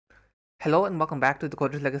Hello and welcome back to the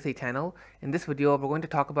Coder's Legacy channel. In this video, we're going to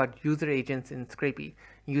talk about user agents in Scrapy.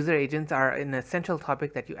 User agents are an essential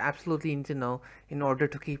topic that you absolutely need to know in order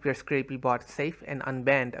to keep your Scrapy bot safe and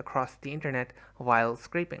unbanned across the internet while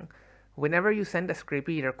scraping. Whenever you send a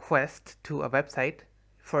Scrapy request to a website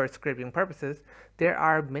for scraping purposes, there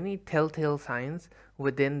are many telltale signs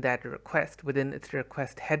within that request, within its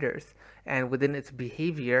request headers, and within its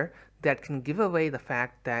behavior that can give away the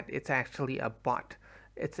fact that it's actually a bot.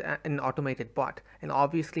 It's an automated bot, and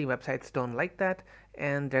obviously websites don't like that,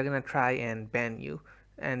 and they're gonna try and ban you.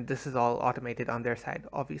 And this is all automated on their side.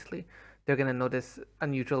 Obviously they're gonna notice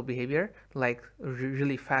unusual behavior like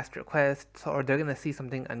really fast requests, or they're gonna see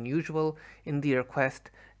something unusual in the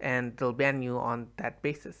request and they'll ban you on that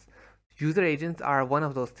basis. User agents are one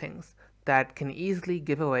of those things that can easily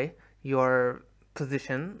give away your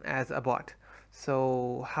position as a bot.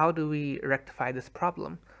 So how do we rectify this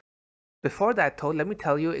problem? Before that though, let me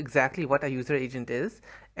tell you exactly what a user agent is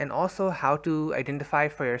and also how to identify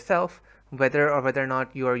for yourself whether or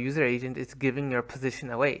not your user agent is giving your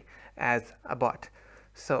position away as a bot.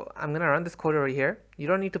 So I'm gonna run this code over here. You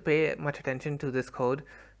don't need to pay much attention to this code.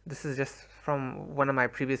 This is just from one of my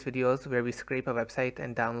previous videos where we scrape a website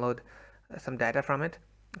and download some data from it.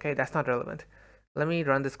 Okay, that's not relevant. Let me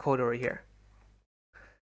run this code over here.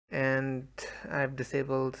 And I've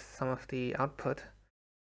disabled some of the output,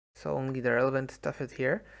 so only the relevant stuff is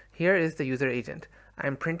here. Here is the user agent.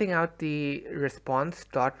 I'm printing out the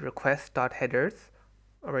response.request.headers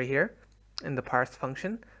over here in the parse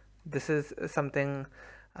function. This is something,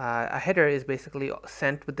 a header is basically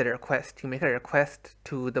sent with the request. You make a request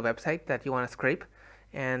to the website that you want to scrape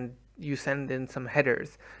and you send in some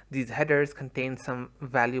headers. These headers contain some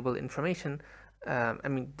valuable information.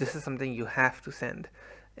 This is something you have to send,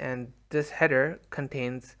 and this header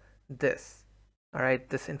contains this. All right,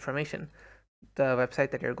 this information, the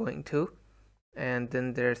website that you're going to, and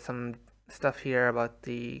then there's some stuff here about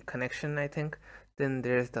the connection, I think. Then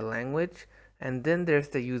there's the language, and then there's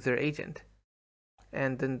the user agent,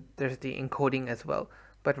 and then there's the encoding as well.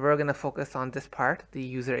 But we're gonna focus on this part, the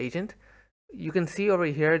user agent. You can see over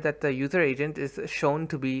here that the user agent is shown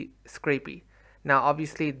to be Scrapy. Now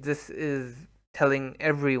obviously this is telling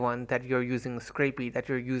everyone that you're using Scrapy, that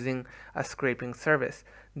you're using a scraping service.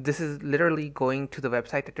 This is literally going to the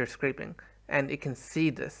website that you're scraping, and it can see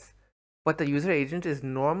this. What the user agent is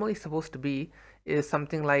normally supposed to be is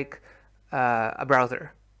something like a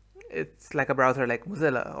browser. It's like a browser like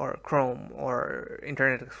Mozilla or Chrome or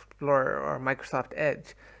Internet Explorer or Microsoft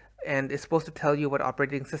Edge, and it's supposed to tell you what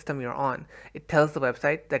operating system you're on. It tells the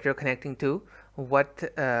website that you're connecting to what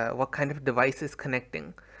kind of device is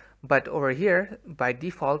connecting. But over here, by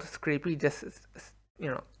default, Scrapy just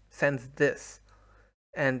sends this,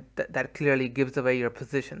 and that clearly gives away your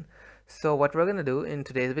position. So what we're going to do in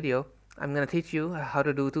today's video, I'm going to teach you how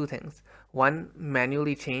to do two things. One,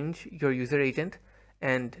 manually change your user agent,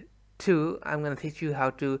 and two, I'm going to teach you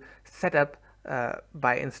how to set up,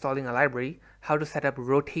 by installing a library, how to set up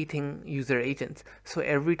rotating user agents. So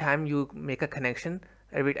every time you make a connection,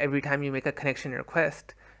 every time you make a connection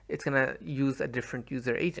request, it's gonna use a different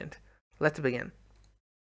user agent. Let's begin.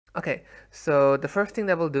 Okay, so the first thing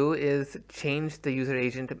that we'll do is change the user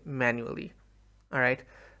agent manually. All right,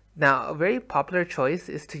 now a very popular choice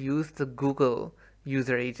is to use the Google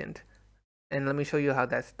user agent, and let me show you how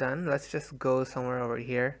that's done. Let's just go somewhere over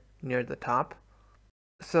here near the top.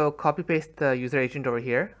 So copy paste the user agent over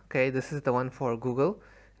here. Okay, this is the one for Google,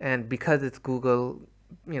 and because it's Google,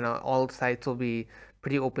 all sites will be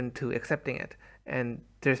pretty open to accepting it, and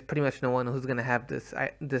there's pretty much no one who's going to have this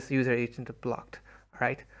user agent blocked. All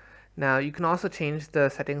right, now you can also change the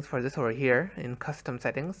settings for this over here in custom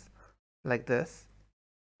settings like this,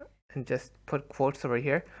 and just put quotes over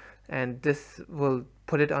here, and this will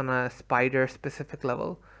put it on a spider specific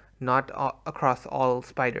level, not across all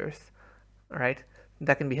spiders. All right,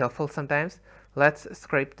 that can be helpful sometimes. Let's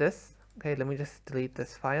scrape this. Okay, let me just delete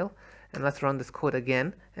this file, and let's run this code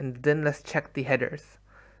again, and then let's check the headers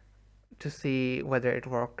to see whether it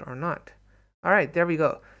worked or not. All right, there we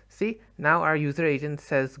go. See, now our user agent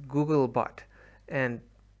says Google bot, and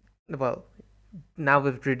well, now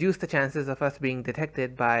we've reduced the chances of us being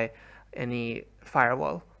detected by any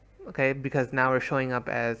firewall. Okay, because now we're showing up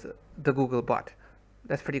as the Google bot.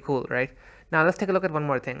 That's pretty cool, right? Now let's take a look at one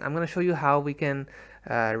more thing. I'm going to show you how we can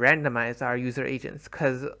randomize our user agents,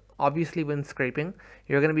 because obviously when scraping,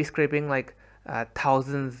 you're going to be scraping like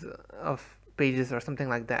thousands of pages or something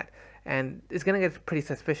like that, and it's going to get pretty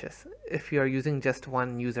suspicious if you're using just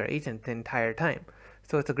one user agent the entire time.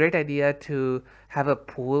 So it's a great idea to have a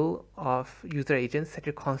pool of user agents that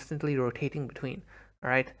you're constantly rotating between. All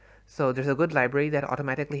right, So there's a good library that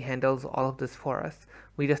automatically handles all of this for us.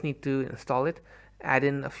 We just need to install it, add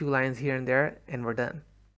in a few lines here and there, and we're done.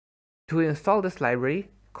 To install this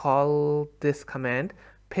library, call this command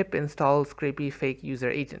pip install Scrapy fake user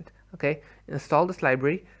agent. Okay, install this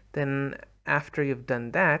library. Then after you've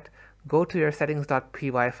done that, go to your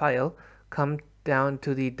settings.py file, come down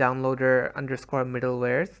to the downloader underscore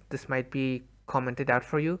middlewares. This might be commented out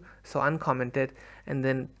for you, so uncomment it and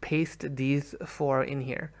then paste these four in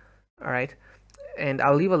here. All right, and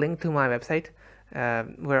I'll leave a link to my website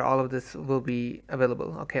where all of this will be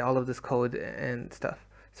available. Okay, all of this code and stuff,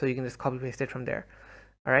 so you can just copy paste it from there.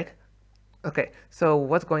 All right. Okay, so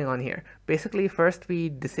what's going on here? Basically, first we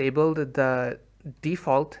disabled the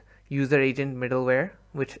default user agent middleware,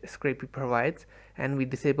 which Scrapy provides, and we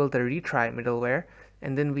disabled the retry middleware,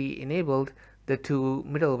 and then we enabled the two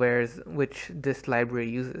middlewares which this library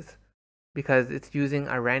uses, because it's using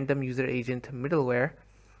a random user agent middleware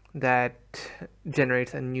that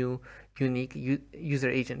generates a new unique user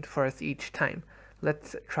agent for us each time.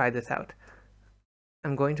 Let's try this out.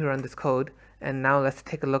 I'm going to run this code, and now let's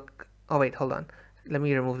take a look. Oh wait, hold on. Let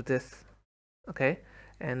me remove this. Okay,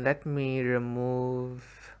 and let me remove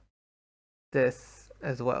this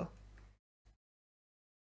as well.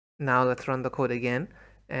 Now let's run the code again,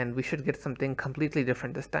 and we should get something completely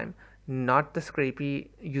different this time. Not the Scrapy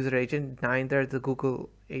user agent, neither the Google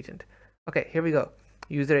agent. Okay, here we go.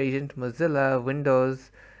 User agent, Mozilla,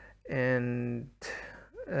 Windows, and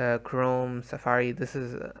Chrome, Safari. This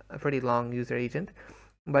is a pretty long user agent,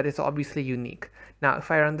 but it's obviously unique. Now,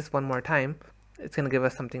 if I run this one more time, it's going to give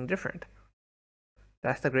us something different.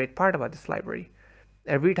 That's the great part about this library.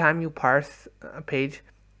 Every time you parse a page,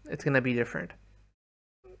 it's going to be different.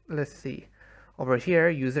 Let's see. Over here,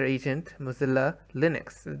 user agent, Mozilla,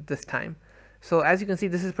 Linux this time. So as you can see,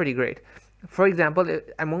 this is pretty great. For example,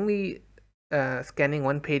 I'm only scanning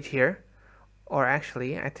one page here, or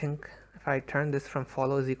actually, I think if I turn this from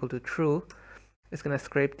follow is equal to true, it's going to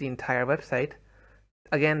scrape the entire website.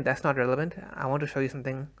 Again, that's not relevant. I want to show you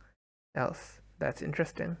something else that's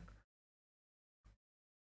interesting.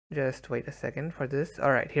 Just wait a second for this.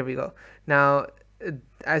 All right, here we go. Now,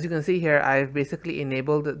 as you can see here, I've basically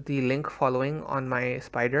enabled the link following on my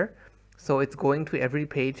spider. So it's going to every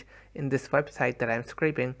page in this website that I'm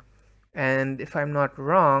scraping. And if I'm not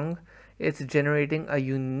wrong, it's generating a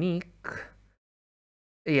unique,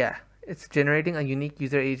 it's generating a unique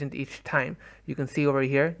user agent each time. You can see over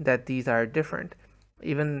here that these are different,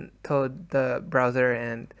 even though the browser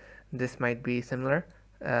and this might be similar,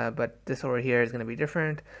 but this over here is going to be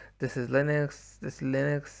different. This is Linux, this is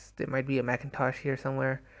Linux, there might be a Macintosh here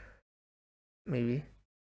somewhere, maybe.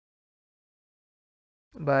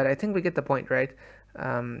 But I think we get the point, right?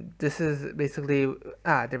 This is basically,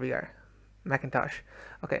 there we are, Macintosh.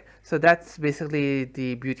 Okay, so that's basically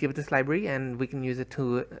the beauty of this library, and we can use it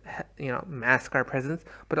to, mask our presence.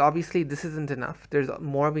 But obviously this isn't enough. There's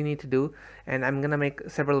more we need to do, and I'm gonna make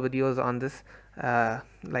several videos on this,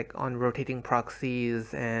 like on rotating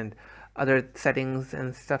proxies and other settings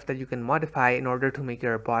and stuff that you can modify in order to make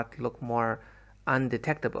your bot look more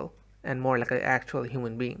undetectable and more like an actual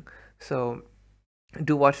human being. So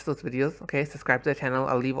do watch those videos. Okay, subscribe to the channel.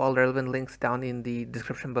 I'll leave all relevant links down in the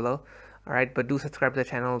description below. All right, but do subscribe to the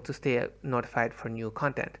channel to stay notified for new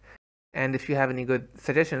content. And if you have any good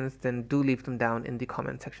suggestions, then do leave them down in the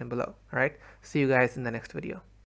comment section below. All right, see you guys in the next video.